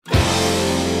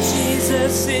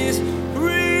Jesus is real.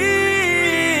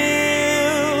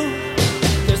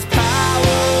 There's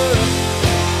power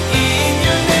in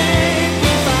your name.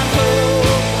 We find hope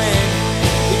when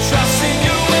we trust in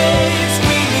your ways.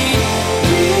 We need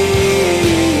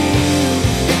real.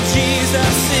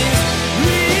 Jesus is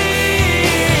real.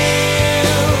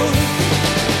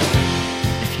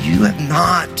 If you have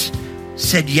not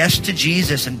said yes to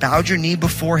Jesus and bowed your knee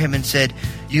before him and said,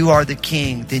 you are the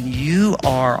king, then you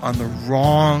are on the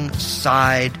wrong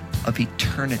side of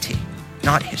eternity,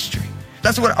 not history.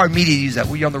 That's what our media uses that.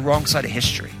 We're on the wrong side of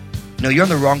history. No, you're on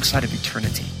the wrong side of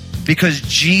eternity. Because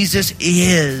Jesus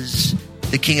is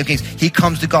the King of Kings. He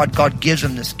comes to God. God gives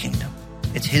him this kingdom.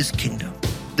 It's his kingdom.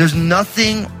 There's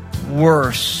nothing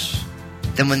worse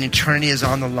than when eternity is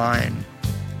on the line,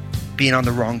 being on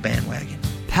the wrong bandwagon.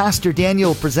 Pastor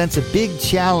Daniel presents a big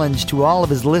challenge to all of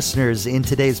his listeners in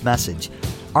today's message.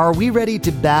 Are we ready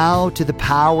to bow to the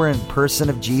power and person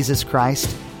of Jesus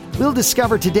Christ? We'll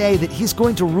discover today that he's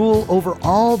going to rule over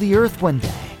all the earth one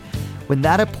day. When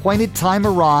that appointed time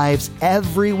arrives,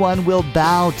 everyone will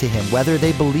bow to him, whether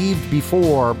they believed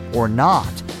before or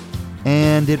not.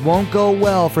 And it won't go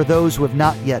well for those who have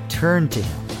not yet turned to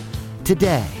him.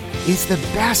 Today is the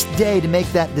best day to make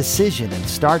that decision and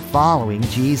start following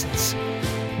Jesus.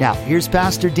 Now, here's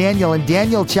Pastor Daniel in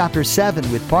Daniel chapter 7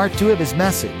 with part 2 of his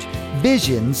message,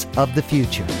 Visions of the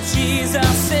Future.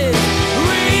 Jesus is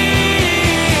real.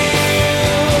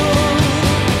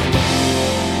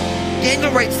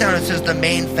 Daniel writes down and says the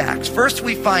main facts. First,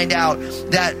 we find out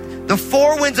that the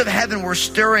four winds of heaven were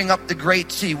stirring up the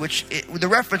great sea, which the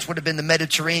reference would have been the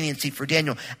Mediterranean Sea for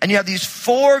Daniel. And you have these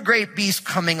four great beasts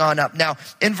coming on up. Now,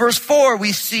 in verse 4,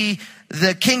 we see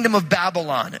the kingdom of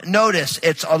Babylon. Notice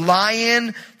it's a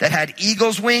lion that had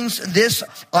eagle's wings. This,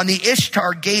 on the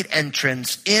Ishtar gate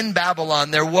entrance in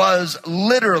Babylon, there was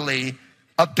literally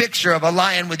a picture of a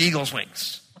lion with eagle's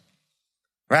wings.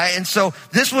 Right? And so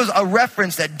this was a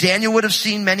reference that Daniel would have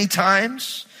seen many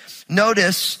times.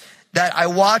 Notice that I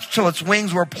watched till its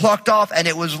wings were plucked off and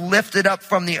it was lifted up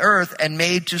from the earth and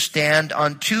made to stand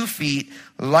on 2 feet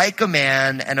like a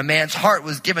man, and a man's heart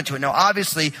was given to it. Now,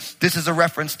 obviously, this is a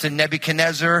reference to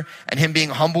Nebuchadnezzar and him being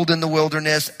humbled in the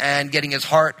wilderness and getting his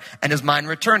heart and his mind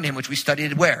returned to him, which we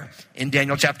studied where? In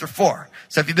Daniel chapter 4.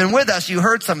 So if you've been with us, you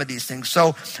heard some of these things.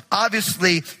 So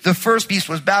obviously, the first beast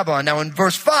was Babylon. Now, in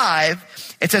verse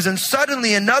 5, it says, and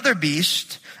suddenly another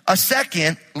beast, a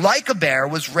second, like a bear,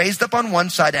 was raised up on one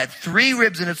side, had 3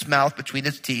 ribs in its mouth between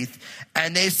its teeth.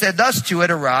 And they said thus to it,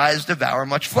 arise, devour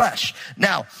much flesh.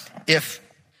 Now, if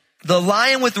the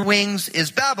lion with wings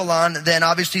is Babylon, then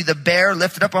obviously the bear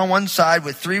lifted up on one side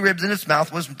with 3 ribs in its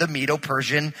mouth was the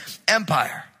Medo-Persian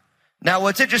Empire. Now,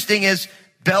 what's interesting is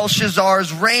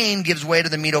Belshazzar's reign gives way to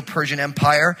the Medo-Persian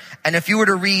Empire. And if you were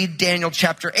to read Daniel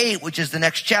chapter 8, which is the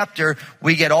next chapter,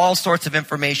 we get all sorts of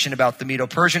information about the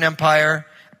Medo-Persian Empire.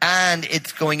 And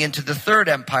it's going into the third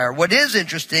empire. What is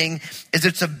interesting is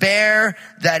it's a bear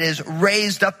that is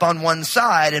raised up on one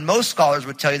side. And most scholars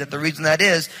would tell you that the reason that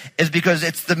is because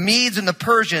it's the Medes and the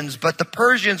Persians, but the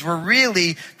Persians were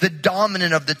really the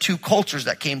dominant of the two cultures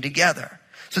that came together.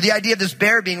 So the idea of this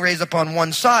bear being raised up on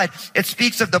one side, it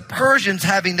speaks of the Persians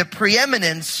having the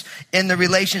preeminence in the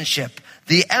relationship.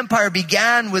 The empire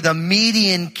began with a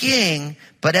Median king,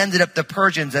 but the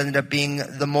Persians ended up being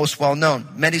the most well-known.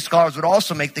 Many scholars would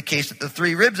also make the case that the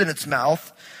 3 ribs in its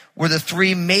mouth were the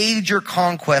 3 major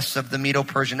conquests of the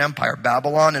Medo-Persian Empire.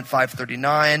 Babylon in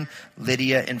 539,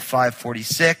 Lydia in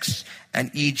 546,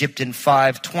 and Egypt in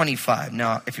 525.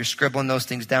 Now, if you're scribbling those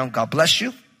things down, God bless you.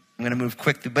 I'm going to move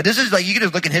quickly. But this is like, you can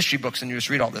just look in history books and you just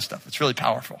read all this stuff. It's really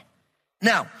powerful.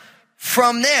 Now,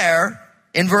 from there,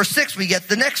 in verse 6, we get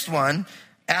the next one.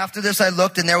 After this I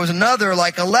looked, and there was another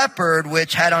like a leopard,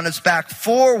 which had on its back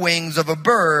 4 wings of a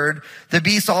bird. The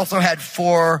beast also had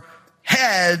 4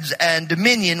 heads, and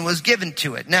dominion was given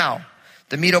to it. Now,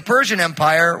 the Medo-Persian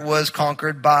Empire was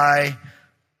conquered by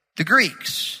the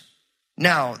Greeks.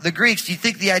 Now, the Greeks, you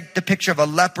think the picture of a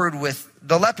leopard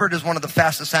the leopard is one of the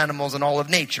fastest animals in all of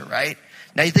nature, right?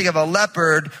 Now you think of a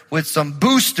leopard with some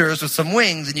boosters, with some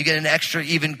wings, and you get an extra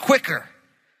even quicker.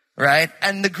 Right?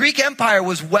 And the Greek Empire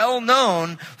was well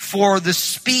known for the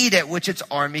speed at which its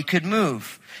army could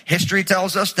move. History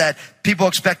tells us that people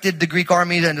expected the Greek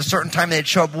army at a certain time they'd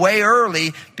show up way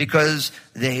early because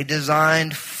they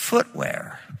designed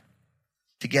footwear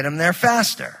to get them there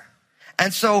faster.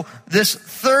 And so this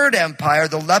third empire,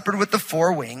 the leopard with the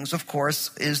four wings, of course,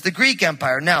 is the Greek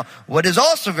Empire. Now, what is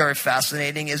also very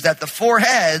fascinating is that the four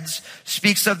heads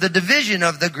speaks of the division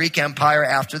of the Greek Empire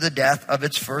after the death of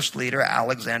its first leader,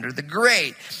 Alexander the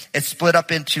Great. It's split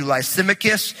up into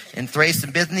Lysimachus in Thrace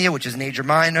and Bithynia, which is in Asia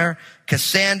Minor,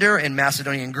 Cassander in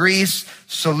Macedonia and Greece,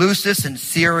 Seleucus in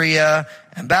Syria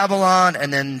and Babylon,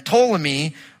 and then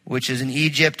Ptolemy, which is in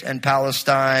Egypt and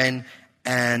Palestine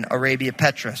and Arabia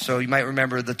Petra. So you might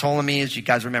remember the Ptolemies. You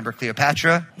guys remember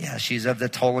Cleopatra? Yeah, she's of the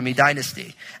Ptolemy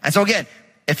dynasty. And so again,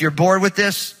 if you're bored with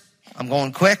this, I'm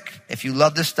going quick. If you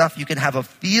love this stuff, you can have a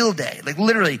field day. Like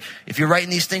literally, if you're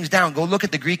writing these things down, go look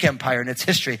at the Greek Empire and its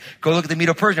history. Go look at the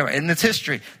Medo-Persian Empire and its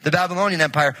history. The Babylonian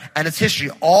Empire and its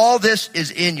history. All this is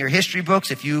in your history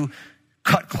books. If you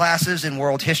cut classes in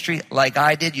world history like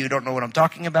I did, you don't know what I'm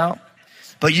talking about.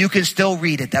 But you can still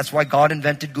read it. That's why God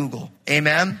invented Google.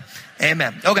 Amen?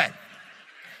 Amen. Okay.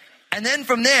 And then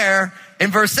from there, in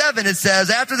verse 7, it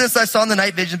says, after this I saw in the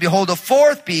night vision, behold, a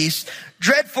fourth beast,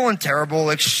 dreadful and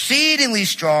terrible, exceedingly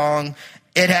strong.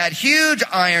 It had huge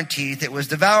iron teeth. It was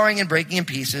devouring and breaking in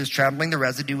pieces, trampling the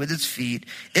residue with its feet.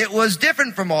 It was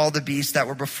different from all the beasts that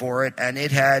were before it, and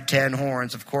it had 10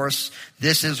 horns. Of course,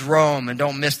 this is Rome, and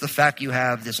don't miss the fact you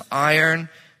have this iron,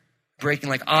 breaking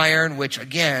like iron, which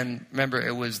again, remember,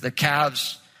 it was the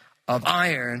calves of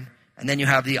iron, and then you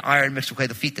have the iron mixed with clay,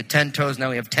 the feet, the 10 toes,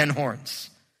 now we have 10 horns.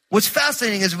 What's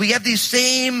fascinating is we have these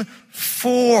same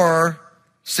 4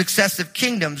 successive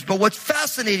kingdoms, but what's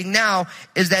fascinating now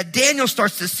is that Daniel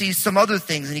starts to see some other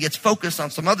things, and he gets focused on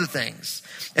some other things.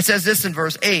 It says this in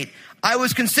verse 8, I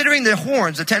was considering the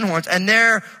horns, the 10 horns, and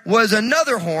there was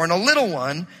another horn, a little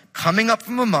one, coming up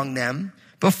from among them,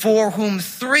 before whom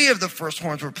 3 of the first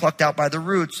horns were plucked out by the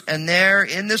roots. And there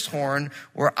in this horn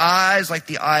were eyes like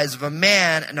the eyes of a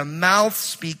man and a mouth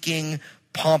speaking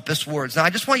pompous words. Now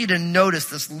I just want you to notice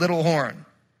this little horn.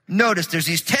 Notice there's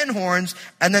these 10 horns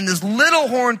and then this little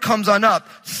horn comes on up.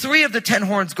 3 of the 10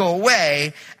 horns go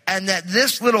away, and that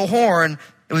this little horn,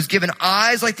 it was given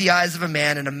eyes like the eyes of a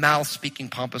man and a mouth speaking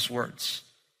pompous words.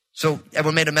 So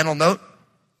everyone made a mental note?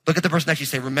 Look at the person next to you,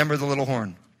 say, remember the little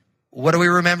horn. What are we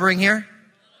remembering here?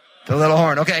 The little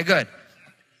horn. Okay, good.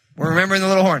 We're remembering the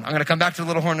little horn. I'm going to come back to the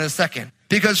little horn in a second.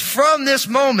 Because from this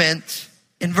moment,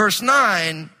 in verse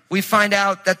 9, we find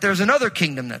out that there's another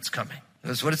kingdom that's coming.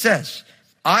 That's what it says.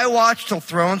 I watched till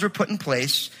thrones were put in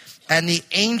place, and the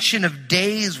Ancient of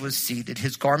Days was seated.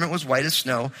 His garment was white as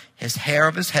snow. His hair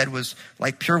of his head was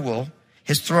like pure wool.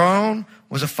 His throne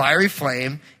was a fiery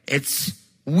flame. Its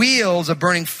wheels a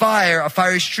burning fire, a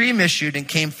fiery stream issued and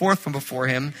came forth from before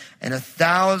him, and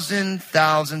 1,000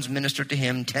 thousands ministered to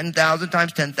him. 10,000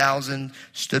 times 10,000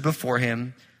 stood before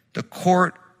him. The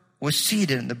court was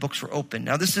seated and the books were opened.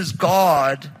 Now this is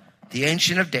God, the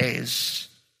Ancient of Days,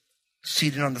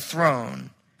 seated on the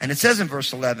throne. And it says in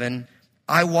verse 11,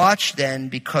 I watched then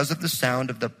because of the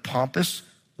sound of the pompous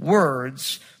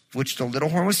words which the little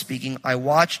horn was speaking. I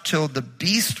watched till the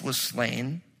beast was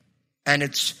slain and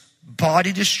its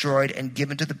body destroyed and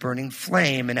given to the burning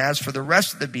flame. And as for the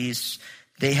rest of the beasts,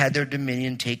 they had their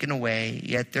dominion taken away,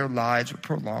 yet their lives were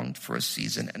prolonged for a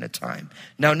season and a time.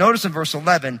 Now notice in verse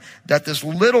 11 that this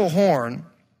little horn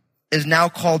is now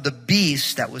called the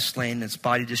beast that was slain and its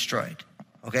body destroyed.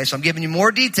 Okay, so I'm giving you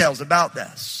more details about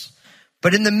this.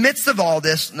 But in the midst of all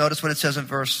this, notice what it says in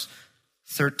verse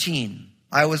 13.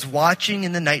 I was watching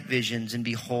in the night visions, and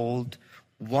behold,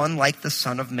 one like the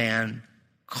Son of Man,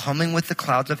 coming with the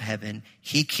clouds of heaven.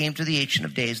 He came to the Ancient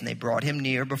of Days, and they brought him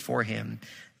near before him.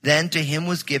 Then to him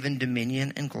was given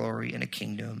dominion and glory and a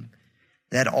kingdom,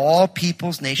 that all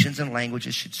peoples, nations, and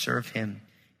languages should serve him.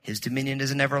 His dominion is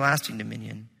an everlasting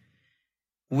dominion,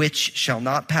 which shall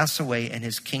not pass away, and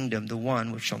his kingdom, the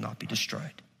one which shall not be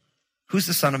destroyed. Who's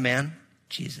the Son of Man?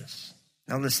 Jesus.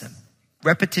 Now listen,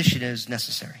 repetition is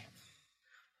necessary.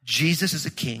 Jesus is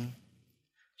a king.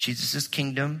 Jesus'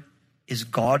 kingdom is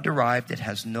God-derived. It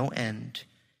has no end,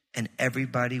 and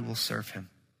everybody will serve him.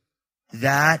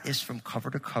 That is from cover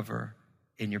to cover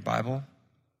in your Bible.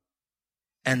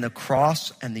 And the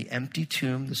cross and the empty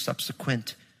tomb, the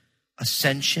subsequent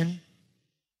ascension,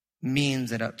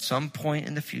 means that at some point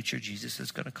in the future, Jesus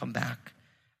is going to come back,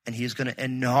 and he is going to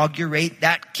inaugurate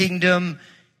that kingdom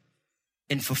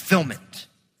in fulfillment.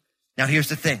 Now, here's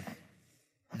the thing.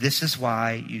 This is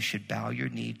why you should bow your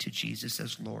knee to Jesus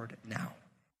as Lord now.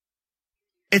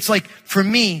 It's like, for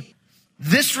me,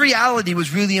 this reality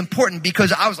was really important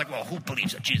because I was like, well, who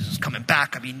believes that Jesus is coming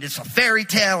back? I mean, it's a fairy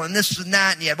tale and this and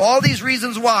that, and you have all these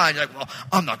reasons why. And you're like, well,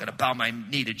 I'm not going to bow my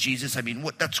knee to Jesus. I mean,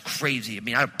 what? That's crazy. I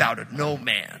mean, I bow to no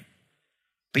man.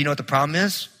 But you know what the problem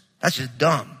is? That's just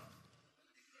dumb.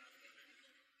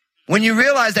 When you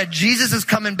realize that Jesus is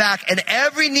coming back and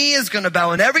every knee is going to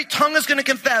bow and every tongue is going to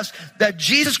confess that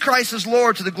Jesus Christ is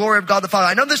Lord to the glory of God the Father.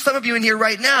 I know there's some of you in here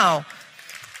right now,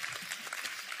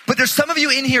 but there's some of you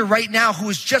in here right now who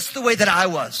is just the way that I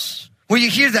was, where you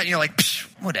hear that and you're like,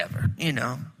 whatever, you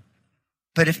know.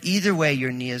 But if either way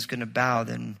your knee is going to bow,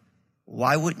 then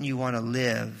why wouldn't you want to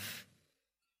live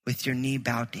with your knee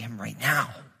bowed to him right now?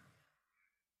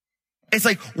 It's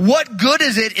like, what good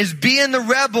is being the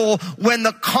rebel when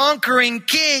the conquering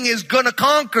king is going to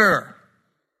conquer?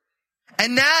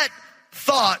 And that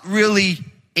thought really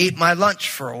ate my lunch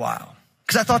for a while.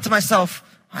 Because I thought to myself,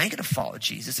 I ain't going to follow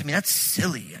Jesus. I mean, that's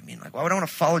silly. I mean, like, why would I want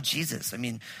to follow Jesus? I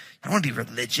mean, I don't want to be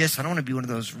religious. I don't want to be one of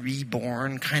those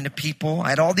reborn kind of people.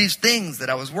 I had all these things that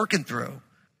I was working through.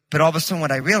 But all of a sudden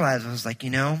what I realized, I was like, you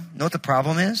know what the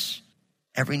problem is?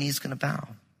 Every knee's going to bow.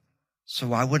 So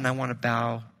why wouldn't I want to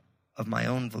bow of my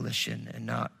own volition and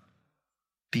not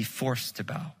be forced to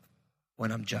bow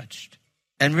when I'm judged?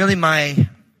 And really my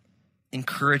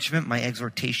encouragement, my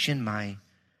exhortation, my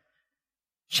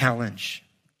challenge,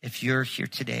 if you're here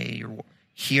today, you're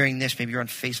hearing this, maybe you're on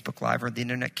Facebook Live or the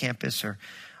internet campus, or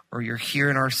you're here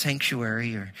in our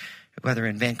sanctuary, or whether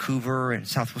in Vancouver or in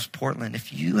Southwest Portland,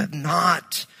 if you have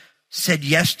not said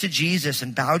yes to Jesus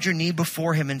and bowed your knee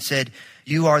before him and said,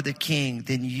 you are the king,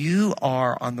 then you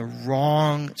are on the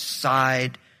wrong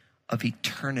side of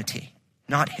eternity,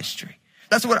 not history.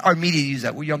 That's what our media use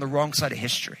that. Well, you're on the wrong side of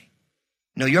history.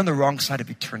 No, you're on the wrong side of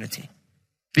eternity.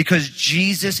 Because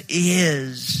Jesus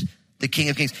is the King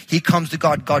of Kings. He comes to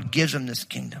God. God gives him this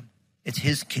kingdom. It's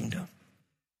his kingdom.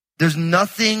 There's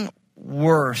nothing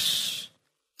worse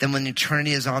than when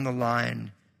eternity is on the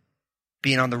line,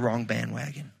 being on the wrong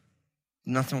bandwagon.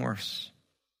 Nothing worse.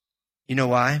 You know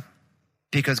why?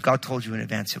 Because God told you in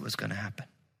advance it was going to happen.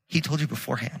 He told you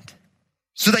beforehand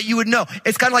so that you would know.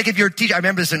 It's kind of like if you're a teacher. I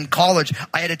remember this in college.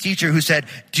 I had a teacher who said,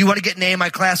 do you want to get an A in my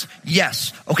class?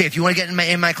 Yes. Okay, if you want to get an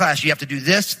A in my class, you have to do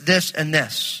this, this, and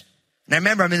this. And I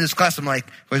remember I'm in this class. I'm like,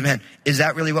 man, is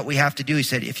that really what we have to do? He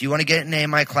said, if you want to get an A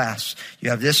in my class, you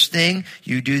have this thing,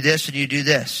 you do this, and you do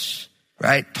this.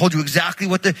 Right? Told you exactly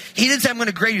what he didn't say I'm going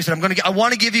to grade you. He said, I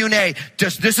want to give you an A.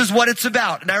 Just this is what it's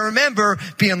about. And I remember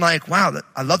being like, wow,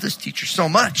 I love this teacher so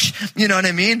much. You know what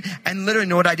I mean? And literally, you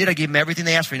know what I did? I gave them everything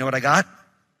they asked for. You know what I got?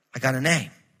 I got an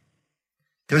A.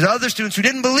 There was other students who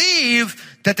didn't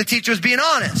believe that the teacher was being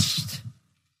honest.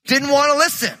 Didn't want to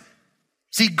listen.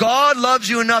 See, God loves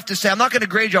you enough to say, I'm not going to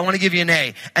grade you. I want to give you an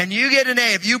A. And you get an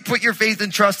A if you put your faith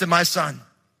and trust in my son.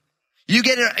 You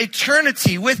get an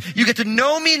eternity you get to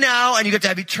know me now and you get to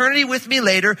have eternity with me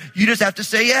later. You just have to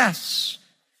say yes.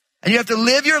 And you have to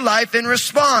live your life in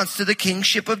response to the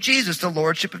kingship of Jesus, the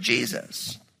lordship of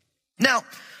Jesus. Now,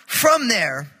 from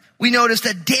there, we notice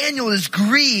that Daniel is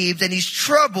grieved and he's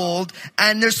troubled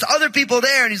and there's other people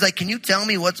there and he's like, can you tell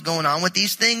me what's going on with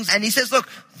these things? And he says, look,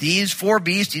 these four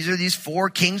beasts, these are these four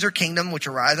kings or kingdom which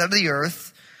arise out of the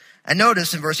earth. And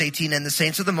notice in verse 18, and the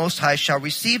saints of the Most High shall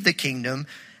receive the kingdom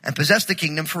and possess the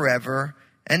kingdom forever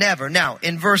and ever. Now,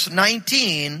 in verse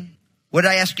 19, what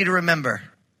did I ask you to remember?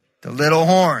 The little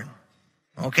horn.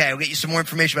 Okay, I'll get you some more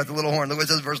information about the little horn. Look what it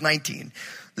says in verse 19.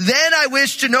 Then I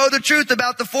wished to know the truth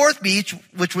about the fourth beast,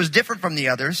 which was different from the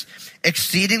others,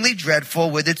 exceedingly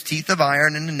dreadful with its teeth of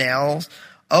iron and the nails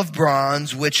of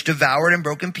bronze, which devoured and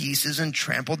broke in pieces and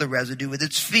trampled the residue with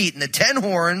its feet. And the 10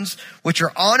 horns, which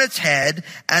are on its head,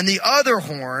 and the other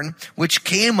horn, which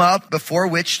came up, before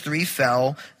which 3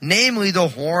 fell, namely the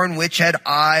horn which had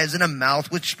eyes and a mouth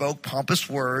which spoke pompous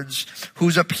words,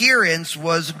 whose appearance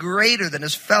was greater than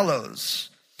his fellows.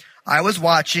 I was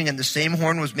watching, and the same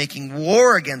horn was making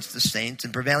war against the saints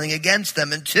and prevailing against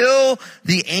them until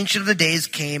the Ancient of the Days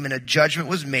came and a judgment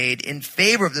was made in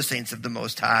favor of the saints of the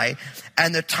Most High.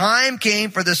 And the time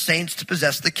came for the saints to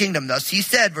possess the kingdom. Thus he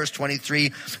said, verse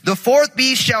 23, the fourth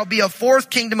beast shall be a fourth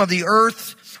kingdom of the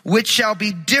earth, which shall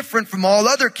be different from all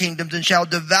other kingdoms and shall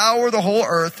devour the whole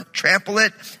earth, trample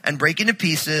it, and break into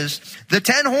pieces. The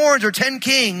 10 horns are 10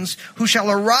 kings who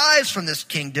shall arise from this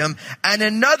kingdom, and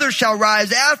another shall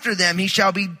rise after them. He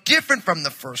shall be different from the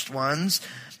first ones,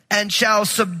 and shall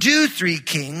subdue 3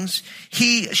 kings.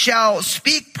 He shall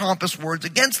speak pompous words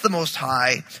against the Most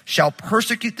High, shall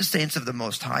persecute the saints of the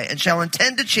Most High, and shall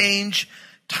intend to change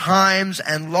times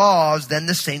and laws. Then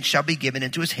the saints shall be given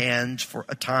into his hands for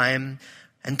a time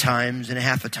and times and a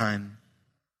half a time.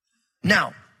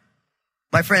 Now,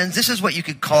 my friends, this is what you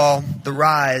could call the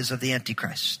rise of the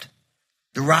Antichrist.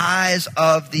 The rise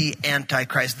of the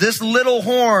Antichrist. This little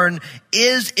horn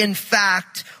is, in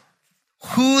fact,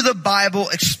 who the Bible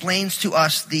explains to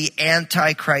us the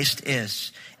Antichrist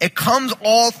is. It comes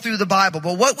all through the Bible.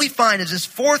 But what we find is this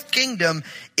fourth kingdom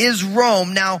is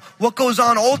Rome. Now, what goes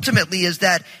on ultimately is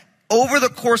that over the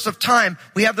course of time,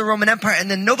 we have the Roman Empire, and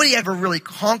then nobody ever really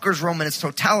conquers Rome in its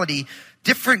totality.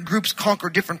 Different groups conquer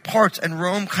different parts, and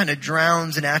Rome kind of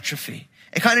drowns in atrophy.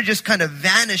 It kind of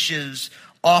vanishes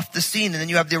off the scene. And then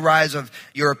you have the rise of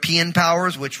European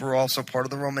powers, which were also part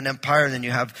of the Roman Empire. And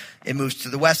then it moves to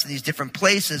the west in these different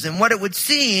places. And what it would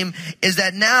seem is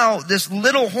that now this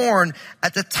little horn,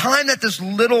 at the time that this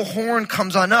little horn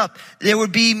comes on up, there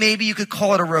would be, maybe you could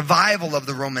call it a revival of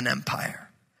the Roman Empire,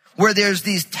 where there's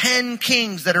these 10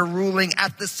 kings that are ruling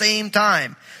at the same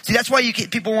time. See, that's why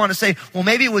people want to say, well,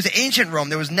 maybe it was ancient Rome.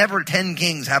 There was never 10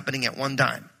 kings happening at one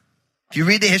time. If you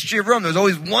read the history of Rome, there was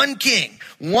always one king,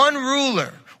 one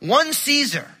ruler, one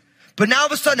Caesar. But now all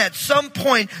of a sudden, at some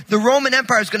point, the Roman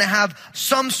Empire is going to have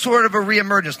some sort of a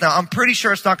reemergence. Now, I'm pretty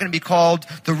sure it's not going to be called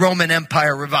the Roman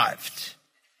Empire revived.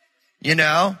 You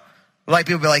know? Like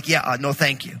people be like, yeah, no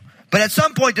thank you. But at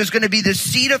some point, there's going to be this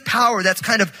seed of power that's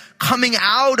kind of coming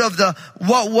out of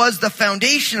what was the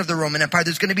foundation of the Roman Empire.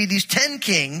 There's going to be these 10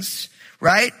 kings,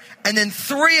 right? And then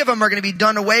 3 of them are going to be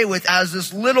done away with as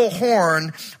this little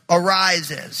horn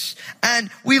arises.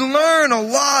 And we learn a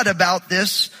lot about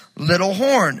this little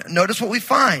horn. Notice what we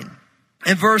find.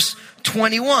 In verse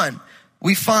 21,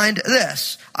 we find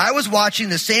this. I was watching,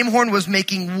 the same horn was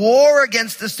making war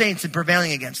against the saints and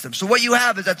prevailing against them. So what you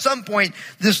have is at some point,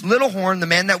 this little horn, the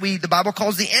man that the Bible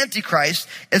calls the Antichrist,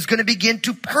 is going to begin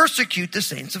to persecute the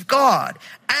saints of God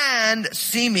and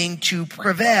seeming to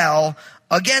prevail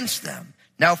against them.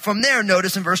 Now from there,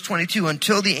 notice in verse 22,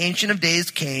 until the Ancient of Days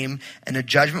came and a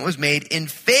judgment was made in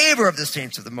favor of the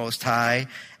saints of the Most High,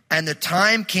 and the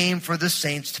time came for the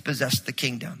saints to possess the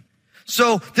kingdom.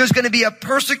 So there's going to be a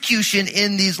persecution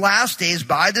in these last days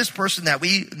by this person that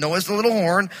we know as the little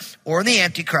horn or the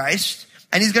Antichrist.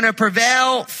 And he's going to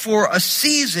prevail for a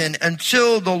season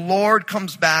until the Lord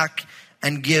comes back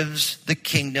and gives the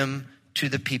kingdom to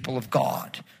the people of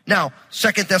God. Now,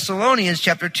 2 Thessalonians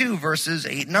chapter 2 verses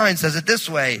 8 and 9 says it this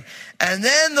way. And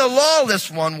then the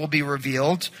lawless one will be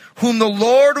revealed, whom the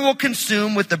Lord will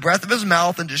consume with the breath of his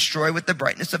mouth and destroy with the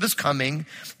brightness of his coming.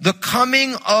 The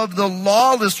coming of the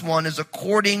lawless one is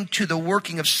according to the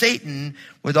working of Satan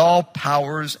with all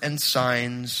powers and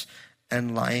signs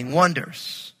and lying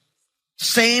wonders.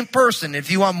 Same person. If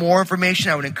you want more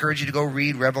information, I would encourage you to go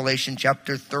read Revelation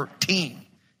chapter 13.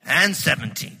 And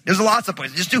 17. There's lots of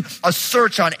places. Just do a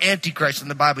search on Antichrist in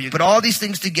the Bible. You put all these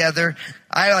things together.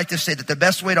 I like to say that the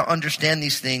best way to understand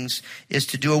these things is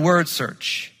to do a word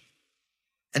search.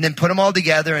 And then put them all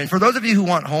together. And for those of you who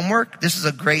want homework, this is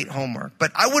a great homework.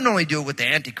 But I wouldn't only do it with the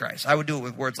Antichrist. I would do it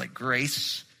with words like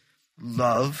grace,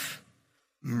 love,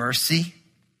 mercy,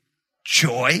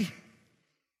 joy,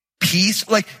 peace.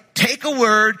 Like, take a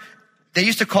word. They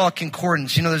used to call it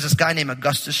concordance. You know, there's this guy named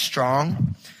Augustus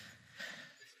Strong.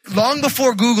 Long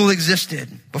before Google existed,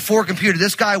 before computer,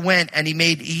 this guy went and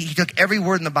he took every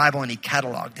word in the Bible and he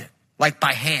cataloged it, like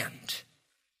by hand.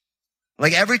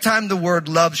 Like every time the word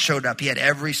love showed up, he had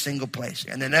every single place.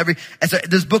 And so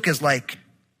this book is like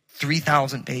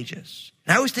 3,000 pages.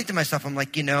 And I always think to myself, I'm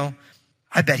like,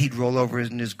 I bet he'd roll over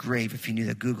in his grave if he knew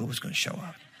that Google was going to show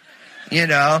up,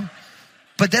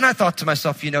 But then I thought to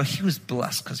myself, he was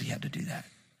blessed because he had to do that.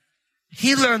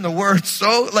 He learned the word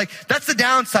that's the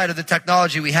downside of the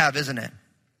technology we have, isn't it?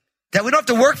 That we don't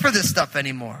have to work for this stuff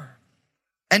anymore.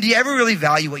 And do you ever really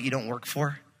value what you don't work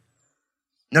for?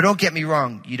 No, don't get me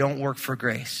wrong. You don't work for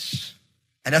grace.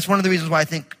 And that's one of the reasons why I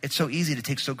think it's so easy to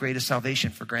take so great a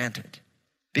salvation for granted.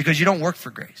 Because you don't work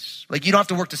for grace. Like you don't have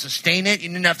to work to sustain it. You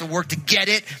didn't have to work to get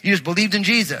it. You just believed in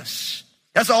Jesus.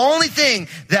 That's the only thing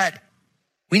that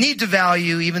we need to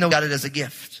value, even though we got it as a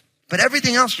gift. But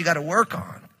everything else you got to work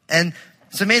on. And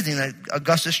it's amazing that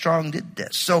Augustus Strong did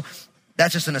this. So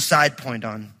that's just an aside point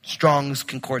on Strong's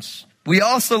Concordance. We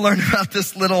also learn about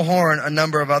this little horn a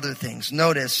number of other things.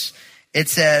 Notice it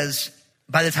says,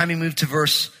 by the time you move to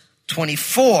verse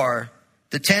 24,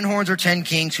 the 10 horns are 10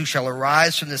 kings who shall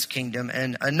arise from this kingdom,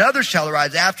 and another shall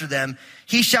arise after them.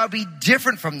 He shall be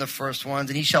different from the first ones,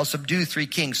 and he shall subdue 3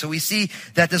 kings. So we see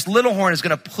that this little horn is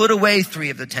going to put away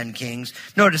 3 of the 10 kings.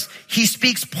 Notice, he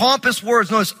speaks pompous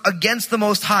words. Notice, against the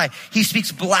Most High. He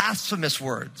speaks blasphemous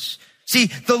words. See,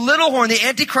 the little horn, the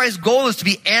Antichrist's goal is to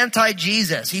be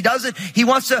anti-Jesus. He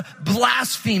wants to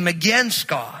blaspheme against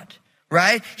God.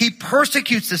 Right? He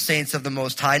persecutes the saints of the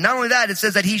Most High. Not only that, it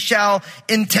says that he shall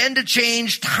intend to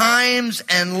change times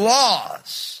and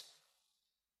laws.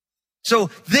 So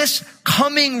this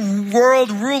coming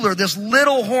world ruler, this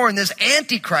little horn, this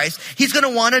Antichrist, he's going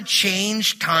to want to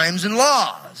change times and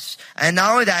laws. And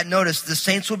not only that, notice the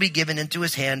saints will be given into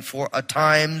his hand for a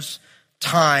time's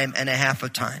time and a half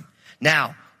of time.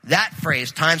 Now, that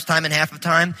phrase, times, time, and half of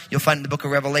time, you'll find in the book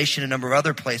of Revelation and a number of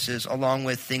other places, along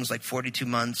with things like 42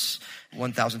 months,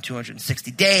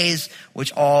 1,260 days,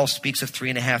 which all speaks of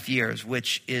 3.5 years,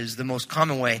 which is the most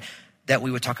common way that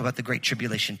we would talk about the Great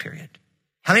Tribulation period.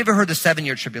 How many of you ever heard the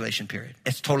 7-year tribulation period?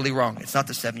 It's totally wrong. It's not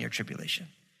the 7-year tribulation.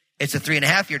 It's a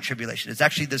 3.5 year tribulation. It's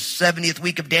actually the 70th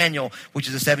week of Daniel, which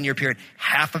is a 7-year period.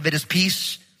 Half of it is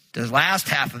peace. The last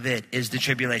half of it is the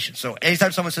tribulation. So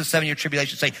anytime someone says 7-year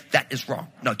tribulation, say, that is wrong.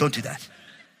 No, don't do that.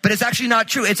 But it's actually not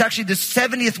true. It's actually the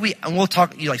 70th week. And we'll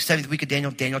talk, 70th week of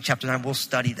Daniel, Daniel chapter 9. We'll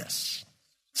study this.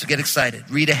 So get excited.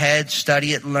 Read ahead,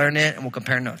 study it, learn it, and we'll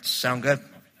compare notes. Sound good?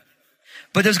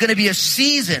 But there's going to be a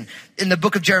season in the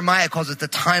book of Jeremiah, calls it the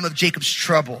time of Jacob's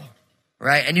trouble,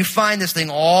 right? And you find this thing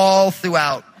all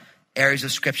throughout areas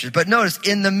of scriptures. But notice,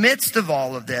 in the midst of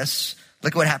all of this,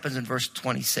 look what happens in verse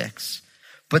 26.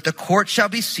 But the court shall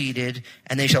be seated,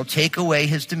 and they shall take away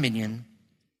his dominion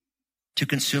to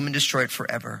consume and destroy it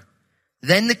forever.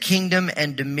 Then the kingdom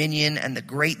and dominion and the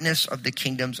greatness of the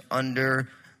kingdoms under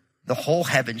the whole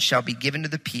heaven shall be given to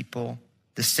the people,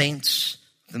 the saints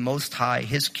of the Most High.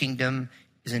 His kingdom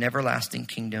is an everlasting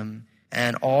kingdom,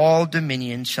 and all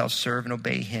dominions shall serve and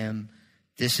obey him.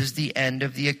 This is the end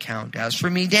of the account. As for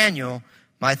me, Daniel,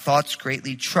 my thoughts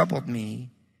greatly troubled me,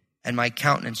 and my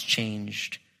countenance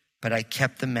changed, but I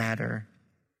kept the matter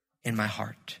in my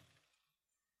heart.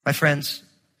 My friends,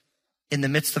 in the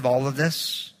midst of all of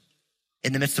this,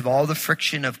 in the midst of all the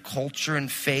friction of culture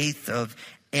and faith, of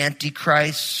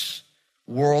antichrists,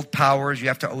 world powers, you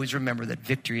have to always remember that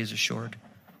victory is assured.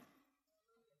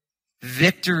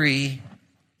 Victory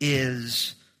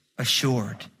is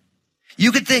assured.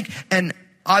 You could think, and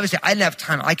obviously I didn't have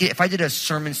time. If I did a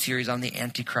sermon series on the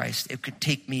Antichrist, it could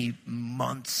take me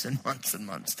months and months and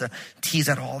months to tease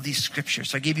out all these scriptures.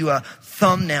 So I gave you a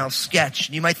thumbnail sketch.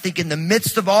 And you might think, in the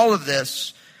midst of all of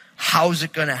this, how's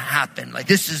it going to happen? Like,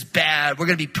 this is bad. We're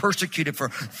going to be persecuted for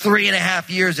 3.5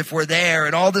 years if we're there,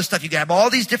 and all this stuff. You can have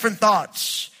all these different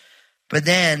thoughts. But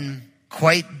then,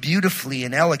 quite beautifully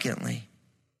and elegantly,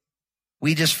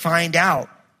 we just find out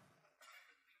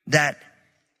that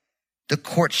the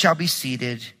court shall be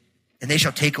seated, and they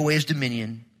shall take away his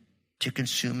dominion to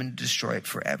consume and destroy it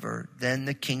forever. Then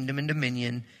the kingdom and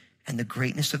dominion and the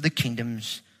greatness of the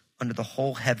kingdoms under the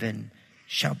whole heaven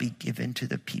shall be given to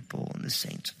the people and the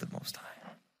saints of the Most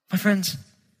High. My friends,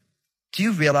 do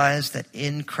you realize that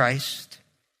in Christ,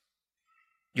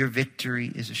 your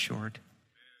victory is assured?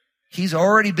 He's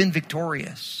already been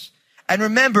victorious. And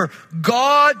remember,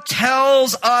 God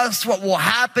tells us what will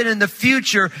happen in the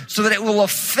future so that it will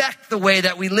affect the way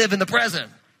that we live in the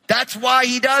present. That's why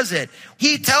he does it.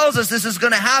 He tells us this is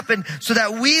going to happen so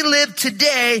that we live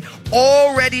today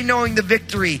already knowing the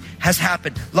victory has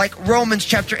happened. Like Romans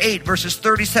chapter 8, verses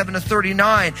 37 to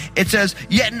 39. It says,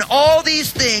 yet in all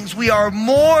these things we are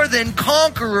more than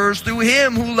conquerors through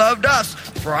him who loved us.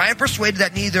 For I am persuaded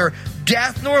that neither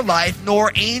death nor life,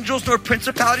 nor angels, nor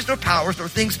principalities, nor powers, nor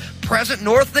things present,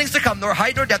 nor things to come, nor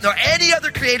height, nor depth, nor any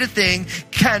other created thing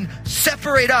can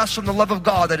separate us from the love of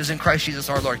God that is in Christ Jesus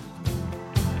our Lord.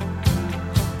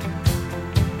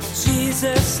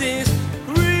 Jesus is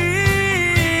real.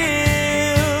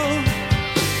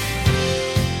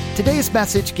 Today's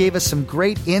message gave us some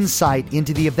great insight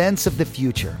into the events of the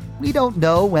future. We don't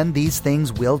know when these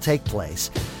things will take place,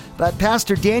 but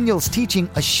Pastor Daniel's teaching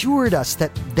assured us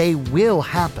that they will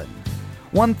happen.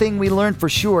 One thing we learned for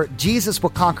sure, Jesus will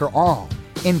conquer all,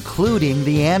 including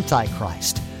the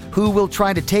Antichrist, who will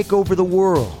try to take over the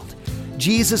world.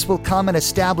 Jesus will come and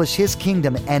establish his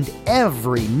kingdom, and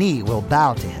every knee will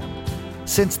bow to him.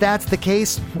 Since that's the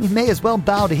case, we may as well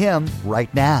bow to him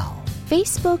right now.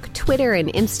 Facebook, Twitter,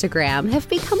 and Instagram have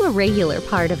become a regular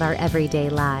part of our everyday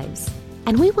lives.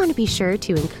 And we want to be sure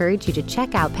to encourage you to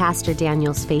check out Pastor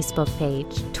Daniel's Facebook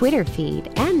page, Twitter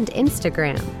feed, and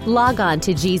Instagram. Log on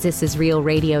to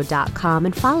JesusIsRealRadio.com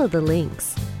and follow the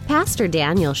links. Pastor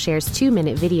Daniel shares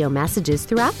 2-minute video messages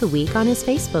throughout the week on his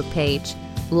Facebook page.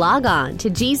 Log on to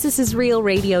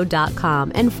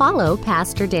JesusIsRealRadio.com and follow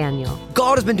Pastor Daniel.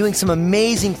 God has been doing some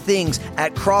amazing things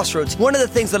at Crossroads. One of the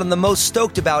things that I'm the most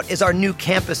stoked about is our new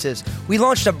campuses. We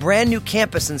launched a brand new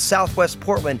campus in Southwest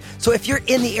Portland. So if you're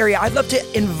in the area, I'd love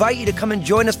to invite you to come and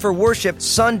join us for worship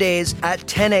Sundays at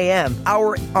 10 a.m.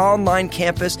 Our online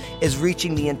campus is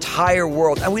reaching the entire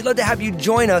world. And we'd love to have you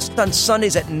join us on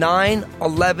Sundays at 9,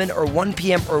 11, or 1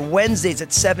 p.m. or Wednesdays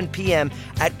at 7 p.m.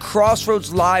 at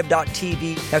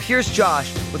crossroadslive.tv. Now here's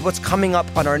Josh with what's coming up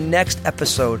on our next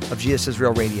episode of Jesus is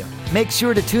Real Radio. Make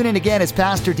sure to tune in again as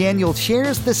Pastor Daniel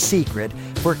shares the secret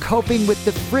for coping with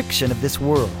the friction of this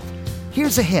world.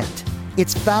 Here's a hint.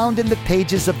 It's found in the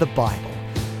pages of the Bible.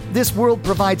 This world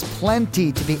provides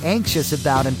plenty to be anxious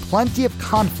about and plenty of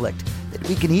conflict that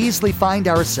we can easily find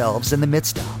ourselves in the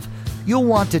midst of. You'll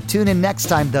want to tune in next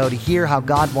time, though, to hear how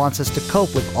God wants us to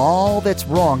cope with all that's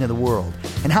wrong in the world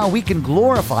and how we can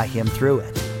glorify Him through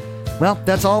it. Well,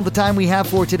 that's all the time we have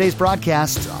for today's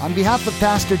broadcast. On behalf of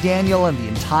Pastor Daniel and the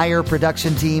entire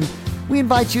production team, we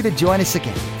invite you to join us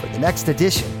again for the next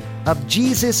edition of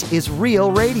Jesus is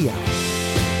Real Radio.